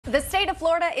The state of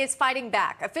Florida is fighting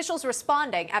back. Officials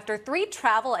responding after 3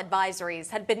 travel advisories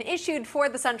had been issued for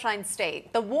the Sunshine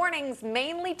State. The warnings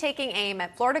mainly taking aim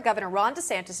at Florida Governor Ron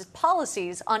DeSantis'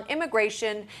 policies on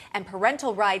immigration and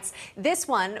parental rights. This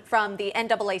one from the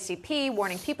NAACP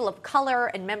warning people of color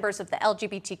and members of the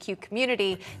LGBTQ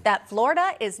community that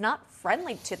Florida is not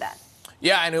friendly to them.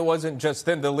 Yeah, and it wasn't just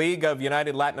them. The League of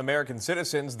United Latin American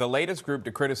Citizens, the latest group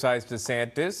to criticize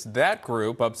DeSantis, that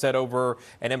group upset over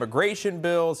an immigration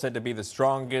bill said to be the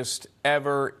strongest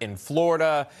ever in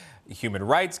Florida. The Human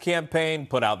Rights Campaign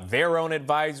put out their own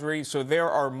advisory. So there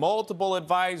are multiple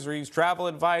advisories, travel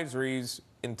advisories,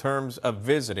 in terms of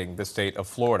visiting the state of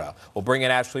Florida. We'll bring in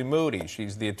Ashley Moody.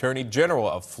 She's the Attorney General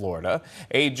of Florida.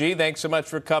 AG, thanks so much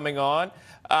for coming on.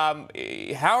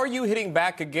 How are you hitting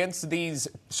back against these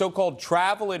so-called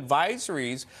travel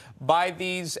advisories by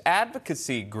these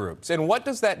advocacy groups? And what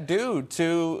does that do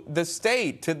to the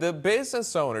state, to the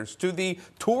business owners, to the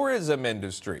tourism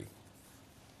industry?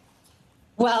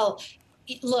 Well,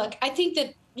 look, I think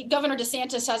that Governor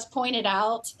DeSantis has pointed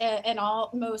out, and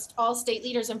almost all state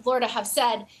leaders in Florida have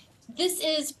said, this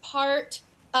is part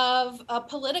of a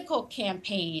political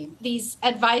campaign. These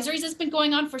advisories has been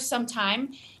going on for some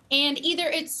time, and either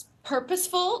it's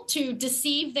purposeful to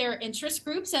deceive their interest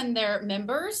groups and their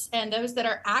members and those that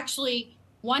are actually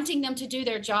wanting them to do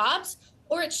their jobs,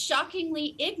 or it's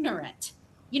shockingly ignorant.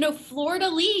 You know, Florida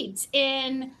leads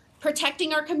in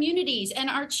protecting our communities and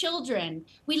our children.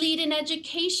 We lead in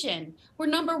education. We're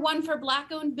 #1 for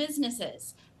Black-owned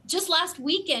businesses. Just last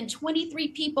weekend, 23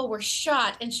 people were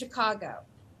shot in Chicago.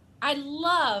 I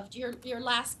loved your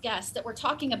last guest that we're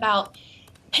talking about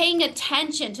paying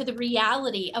attention to the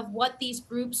reality of what these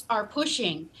groups are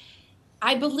pushing.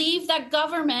 I believe that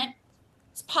government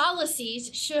policies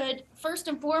should first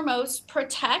and foremost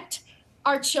protect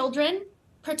our children,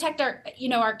 protect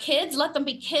our kids, let them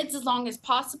be kids as long as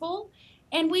possible.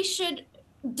 And we should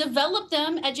develop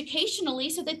them educationally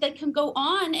so that they can go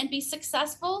on and be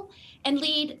successful and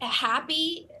lead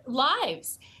happy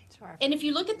lives. Sure. And if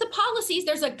you look at the policies,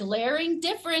 there's a glaring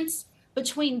difference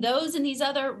between those in these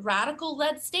other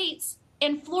radical-led states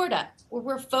and Florida, where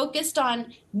we're focused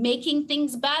on making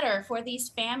things better for these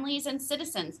families and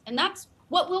citizens. And that's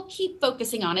what we'll keep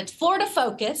focusing on. It's Florida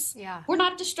focus. Yeah. We're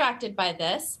not distracted by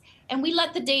this. And we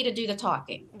let the data do the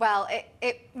talking. Well,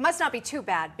 it must not be too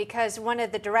bad, because one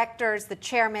of the directors, the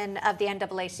chairman of the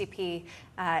NAACP,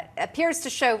 appears to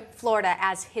show Florida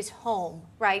as his home,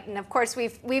 right? And of course,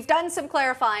 we've done some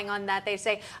clarifying on that. They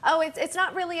say, oh, it's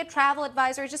not really a travel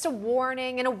advisory, it's just a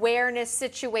warning, an awareness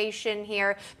situation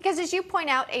here. Because as you point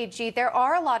out, AG, there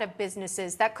are a lot of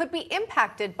businesses that could be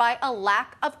impacted by a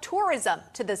lack of tourism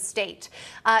to the state.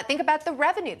 Think about the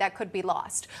revenue that could be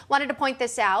lost. Wanted to point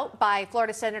this out by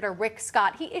Florida Senator Rick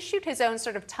Scott. He issued his own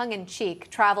sort of tongue-in-cheek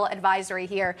travel advisory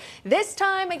here, this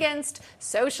time against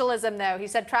socialism, though. He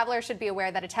said travelers should be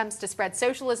aware that attempts to spread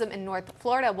socialism in North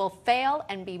Florida will fail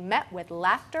and be met with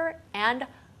laughter and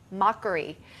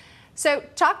mockery. So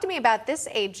talk to me about this,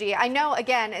 AG. I know,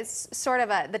 again, it's sort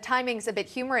of the timing's a bit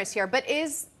humorous here, but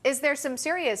is there some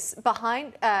serious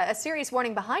a serious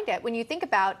warning behind it when you think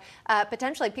about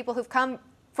potentially people who've come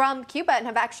from Cuba and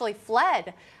have actually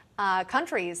fled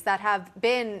countries that have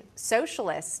been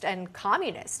socialist and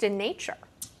communist in nature?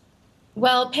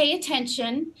 Well, pay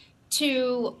attention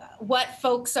to what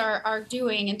folks are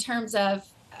doing in terms of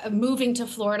moving to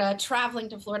Florida, traveling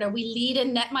to Florida. We lead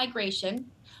in net migration.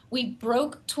 We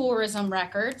broke tourism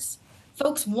records.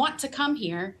 Folks want to come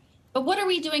here. But what are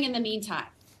we doing in the meantime?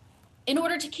 In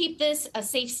order to keep this a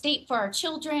safe state for our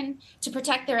children, to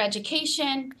protect their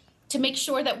education, to make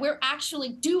sure that we're actually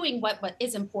doing what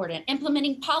is important,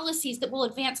 implementing policies that will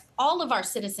advance all of our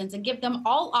citizens and give them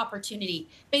all opportunity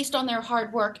based on their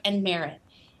hard work and merit.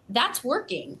 That's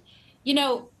working. You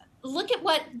know, look at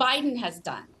what Biden has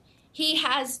done. He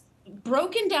has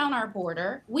broken down our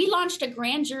border. We launched a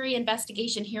grand jury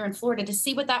investigation here in Florida to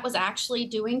see what that was actually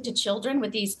doing to children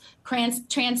with these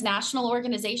transnational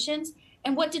organizations.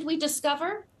 And what did we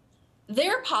discover?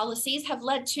 Their policies have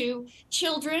led to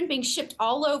children being shipped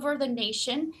all over the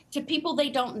nation to people they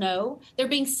don't know. They're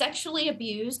being sexually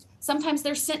abused. Sometimes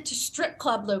they're sent to strip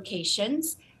club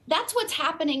locations. That's what's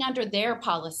happening under their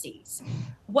policies.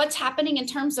 What's happening in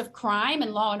terms of crime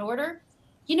and law and order?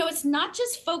 You know, it's not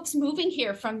just folks moving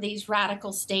here from these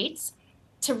radical states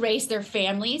to raise their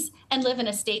families and live in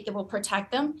a state that will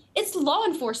protect them. It's law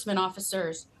enforcement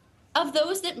officers. Of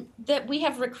those that we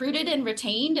have recruited and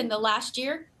retained in the last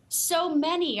year, so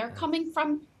many are coming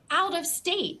from out of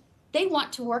state. They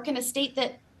want to work in a state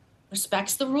that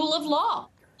respects the rule of law,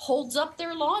 holds up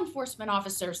their law enforcement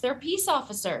officers, their peace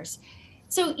officers.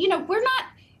 So, you know,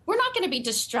 we're we're not going to be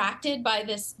distracted by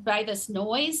this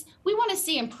noise. We want to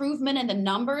see improvement in the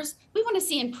numbers. We want to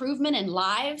see improvement in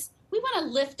lives. We want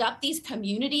to lift up these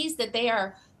communities that they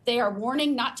are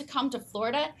warning not to come to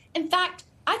Florida. In fact,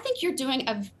 I think you're doing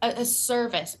a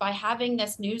service by having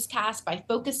this newscast, by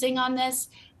focusing on this.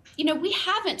 You know, we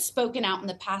haven't spoken out in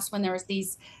the past when there was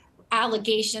these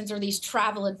allegations or these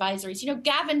travel advisories. You know,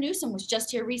 Gavin Newsom was just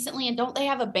here recently, and don't they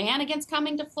have a ban against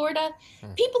coming to Florida?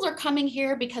 People are coming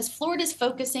here because Florida's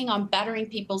focusing on bettering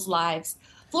people's lives.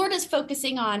 Florida's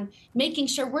focusing on making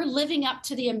sure we're living up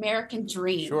to the American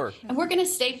dream. Sure. And we're going to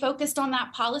stay focused on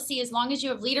that policy. As long as you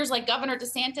have leaders like Governor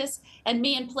DeSantis and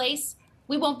me in place,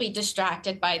 we won't be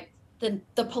distracted by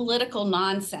the political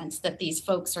nonsense that these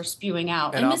folks are spewing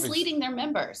out and misleading their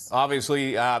members.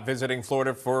 Obviously, visiting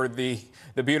Florida for the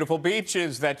beautiful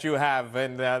beaches that you have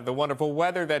and the wonderful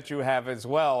weather that you have as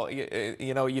well.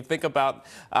 You know, you think about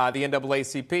the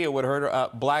NAACP, it would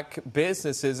hurt black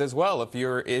businesses as well if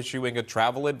you're issuing a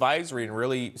travel advisory and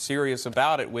really serious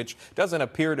about it, which doesn't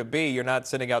appear to be. You're not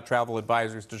sending out travel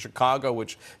advisories to Chicago,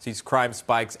 which sees crime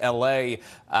spikes, L.A.,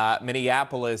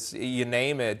 Minneapolis, you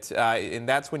name it. And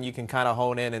that's when you can kind of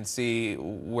hone in and see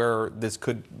where this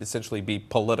could essentially be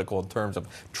political in terms of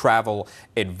travel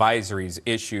advisories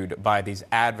issued by these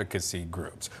advocacy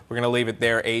groups. We're going to leave it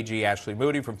there. AG Ashley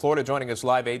Moody from Florida joining us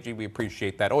live. AG, we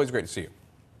appreciate that. Always great to see you.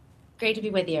 Great to be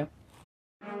with you.